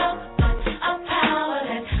gave up, but a power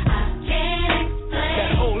that I can't explain.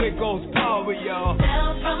 that Holy Ghost power, y'all.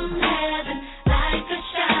 Fell from heaven like a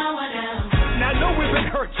shower now. Now I know we've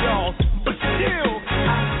been hurt, y'all, but still,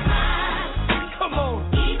 come on.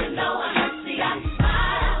 Even though I hurt, see, I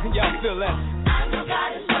smile. Y'all feel that? I know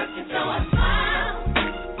God is working, so I smile.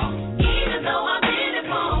 Even though I've been here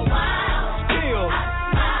for a while, Still, I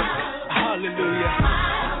smile. hallelujah.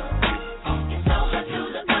 It's so hard to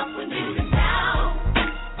look up when you get down.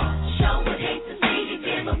 Sure would hate to see you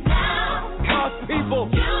give up now. God's people.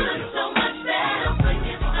 You look so much better when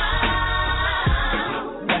you smile.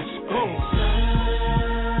 Let's go.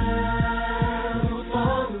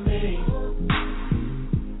 For me.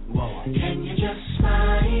 Whoa. Can you just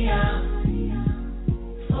smile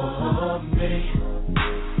for me?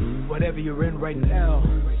 Whatever you're in right now,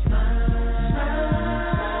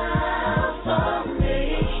 Smile for me.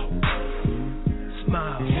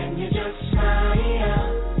 smile. Can you just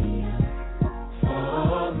smile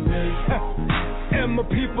for me? And my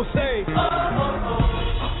people say, Oh, oh, oh.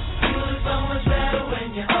 You look so much better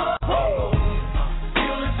when you oh, oh, oh.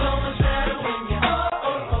 You look so much better when you oh,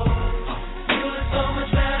 oh, oh. You look so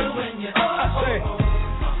much better when you oh, I say, oh, oh.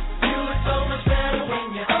 You look so much better when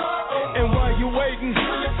you oh, oh, oh. and while you waiting,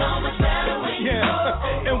 You look so much better when you yeah, oh,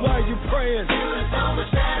 oh, and while you praying, You look so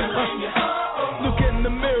much better when you oh, oh, look in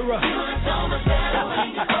the mirror. You look so much better when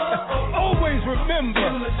you oh, oh, oh. Always remember,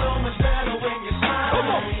 You look so much better when you smile.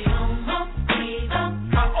 Come on.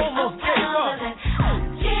 I almost gave up,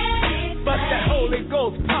 but that Holy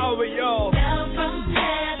Ghost power, y'all, came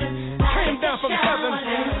down from heaven.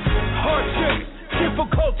 Hardships,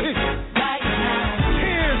 difficulties,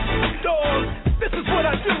 tears, storms. This is what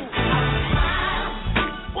I do.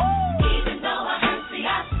 Even though I hurt, see,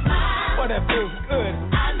 I smile. But that feels good.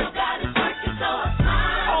 I know God is working, so I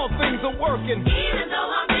smile. All things are working. Even though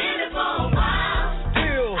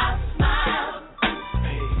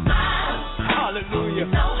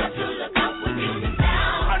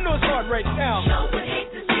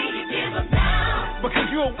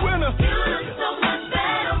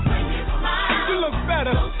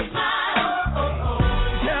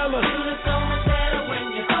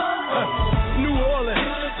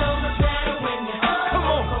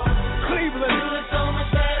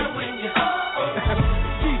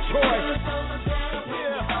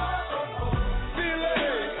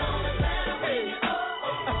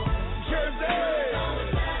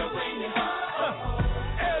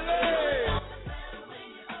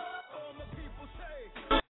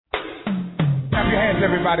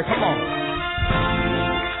everybody. Come on.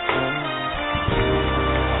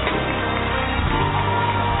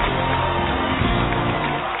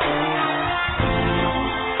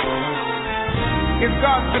 If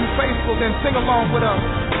God's been faithful, then sing along with us.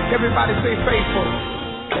 Everybody say faithful.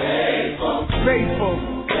 Faithful. Faithful.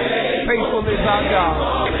 Faithful is our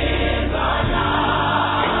God.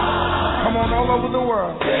 Come on, all over the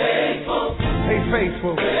world. Faithful. Say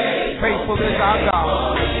faithful. Faithful is our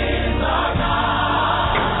God.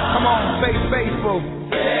 Come on, say faithful.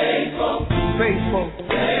 Faithful. Faithful.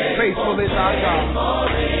 Faithful is our God.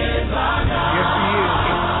 Yes, He is.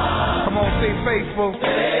 Come on, say faithful.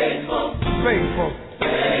 Faithful. Faithful.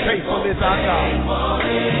 Faithful is our God.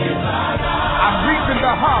 I'm reaping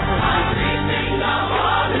the harvest.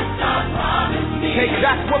 Take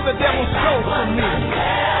back what the devil stole from me.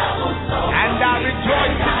 And I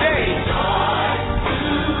rejoice today.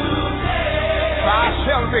 For I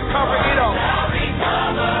shall recover it all.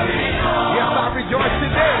 Yes, I rejoice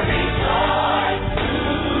today.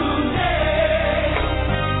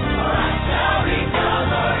 For I shall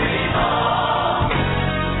recover it all.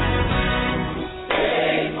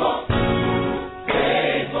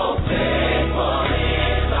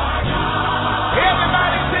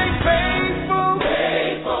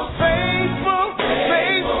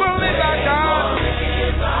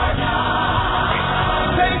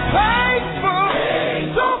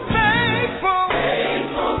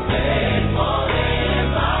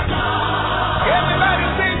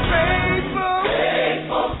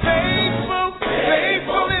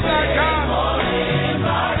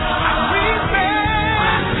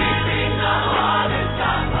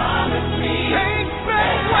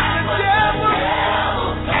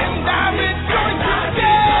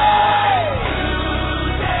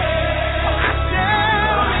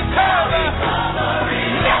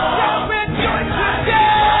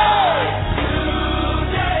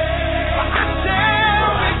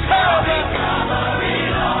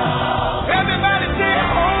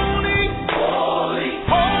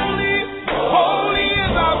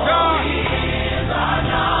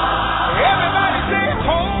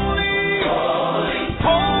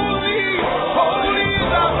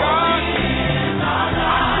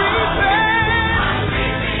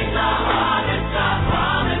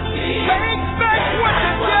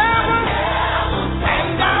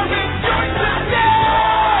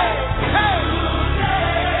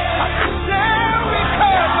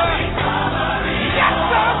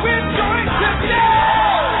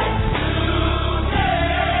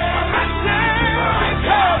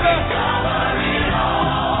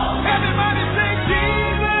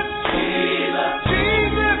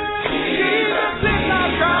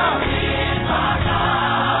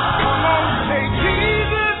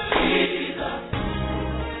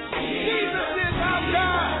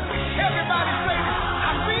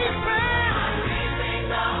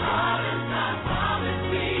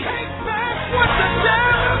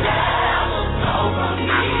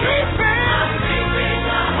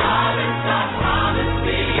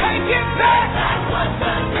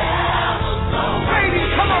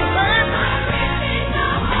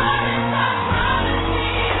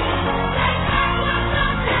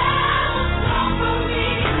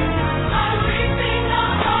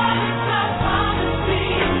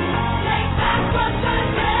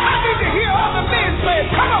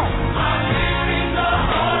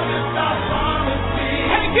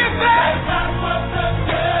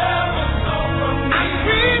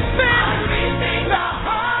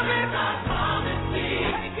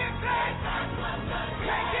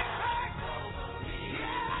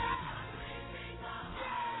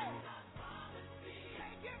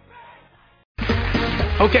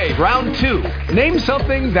 Okay, round two. Name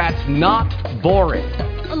something that's not boring.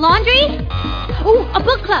 A laundry? Ooh, a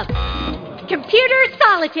book club. Computer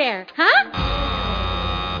solitaire, huh?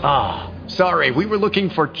 Ah, sorry, we were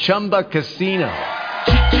looking for Chumba Casino.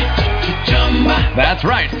 That's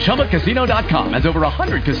right, ChumbaCasino.com has over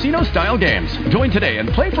 100 casino-style games. Join today and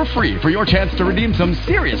play for free for your chance to redeem some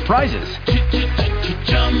serious prizes.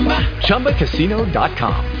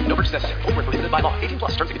 ChumbaCasino.com. No purchase necessary. Void where prohibited by law. 18+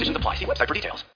 terms and conditions apply. See website for details.